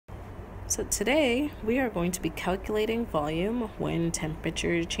So today we are going to be calculating volume when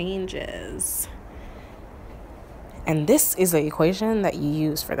temperature changes. And this is the equation that you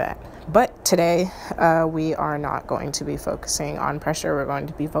use for that. But today we are not going to be focusing on pressure. We're going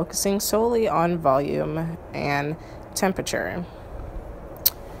to be focusing solely on volume and temperature.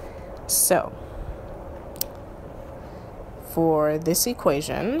 So for this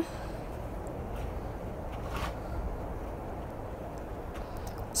equation,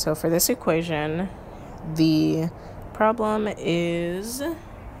 the problem is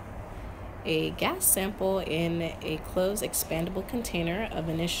a gas sample in a closed expandable container of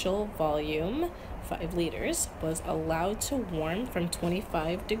initial volume, 5 liters, was allowed to warm from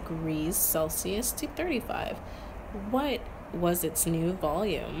 25 degrees Celsius to 35. What was its new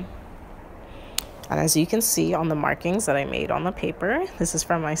volume? And as you can see on the markings that I made on the paper, this is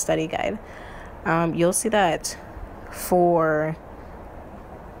from my study guide, you'll see that for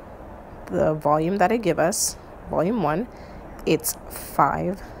the volume that it give us, volume 1, it's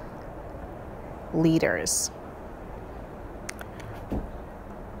 5 liters.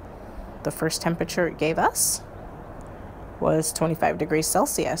 The first temperature it gave us was 25 degrees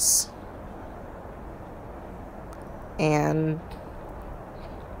Celsius. And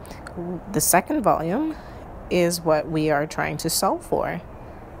the second volume is what we are trying to solve for.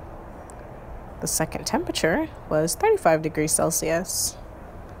 The second temperature was 35 degrees Celsius.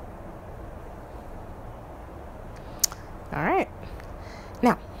 All right.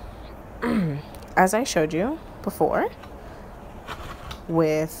 Now, as I showed you before,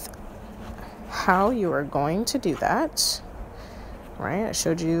 with how you are going to do that, right? I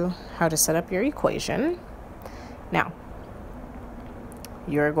showed you how to set up your equation. Now,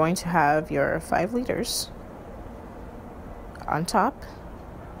 you're going to have your 5 liters on top,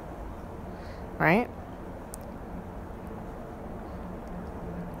 right?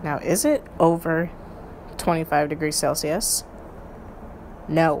 Now, is it over 25 degrees Celsius?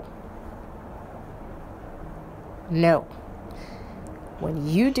 No. No. When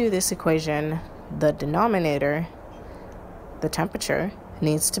you do this equation, the denominator, the temperature,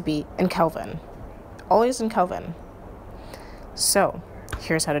 needs to be in Kelvin. Always in Kelvin. So,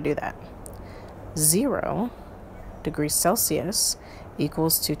 here's how to do that. 0 degrees Celsius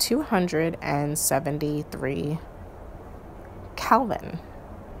equals to 273 Kelvin.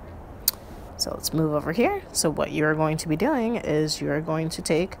 So let's move over here. So what you're going to be doing is you're going to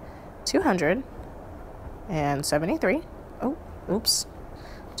take 273. Oh, oops.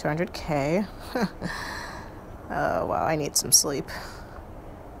 200K. Oh, wow, I need some sleep.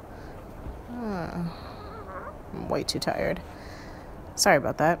 I'm way too tired. Sorry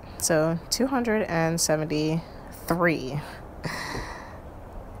about that. So 273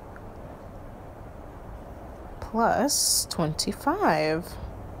 plus 25.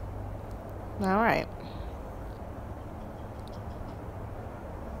 All right.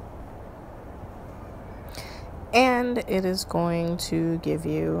 And it is going to give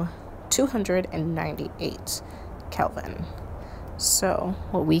you 298 Kelvin. So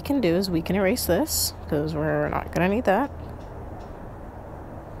what we can do is we can erase this because we're not going to need that.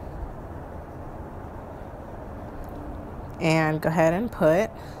 And go ahead and put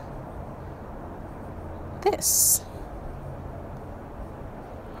this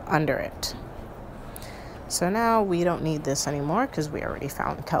under it. So now we don't need this anymore because we already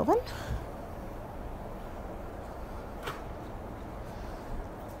found Kelvin.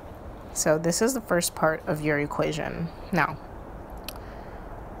 So this is the first part of your equation. Now,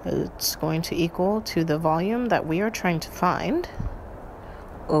 it's going to equal to the volume that we are trying to find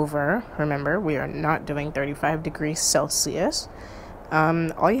over, remember, we are not doing 35 degrees Celsius.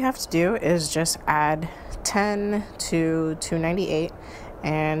 All you have to do is just add 10 to 298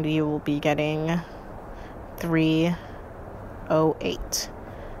 and you will be getting 308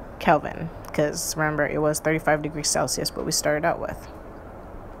 Kelvin, because remember it was 35 degrees Celsius what we started out with,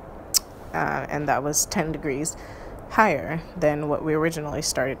 and that was 10 degrees higher than what we originally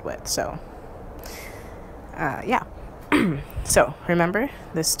started with. So yeah. So remember,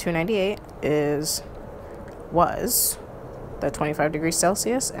 this 298 was the 25 degrees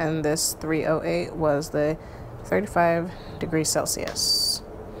Celsius, and this 308 was the 35 degrees Celsius.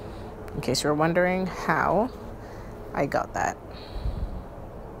 In case you're wondering how I got that.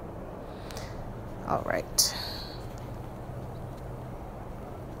 All right.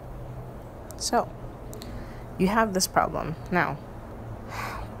 So you have this problem. Now,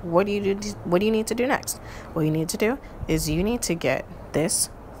 what do you need to do next? What you need to do is you need to get this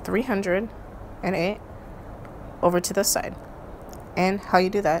 308 over to this side. And how you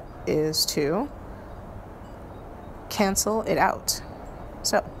do that is to cancel it out.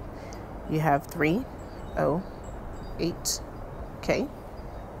 So you have 308K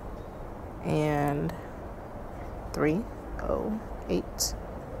and 308K.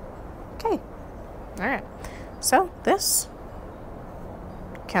 All right, so this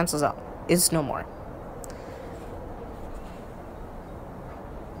cancels out, is no more.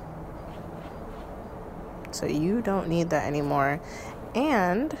 So you don't need that anymore.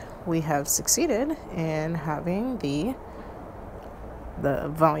 And we have succeeded in having the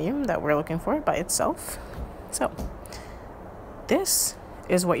volume that we're looking for by itself. So this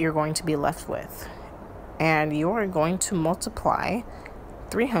is what you're going to be left with. And you're going to multiply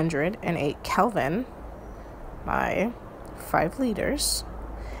 308 Kelvin by 5 liters.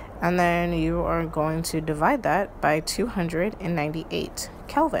 And then you are going to divide that by 298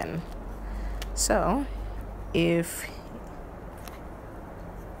 Kelvin. So if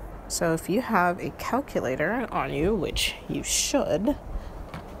you have a calculator on you, which you should,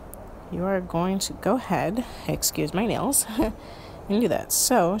 you are going to go ahead, excuse my nails, and do that.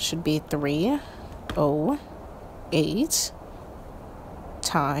 So it should be 308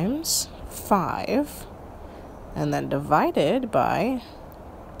 times 5, and then divided by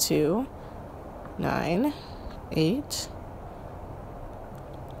 298,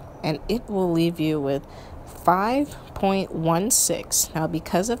 and it will leave you with 5.16. Now,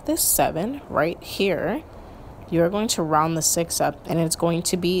 because of this 7 right here, you're going to round the 6 up, and it's going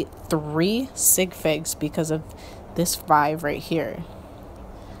to be 3 sig figs because of this 5 right here.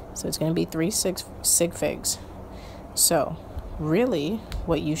 So it's going to be 3 sig figs. So really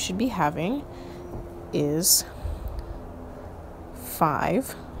what you should be having is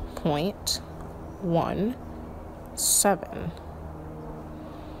 5.17,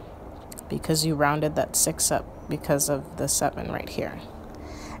 because you rounded that 6 up because of the 7 right here.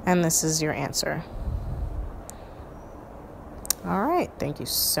 And this is your answer. All right, thank you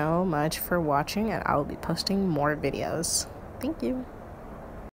so much for watching, and I will be posting more videos. Thank you.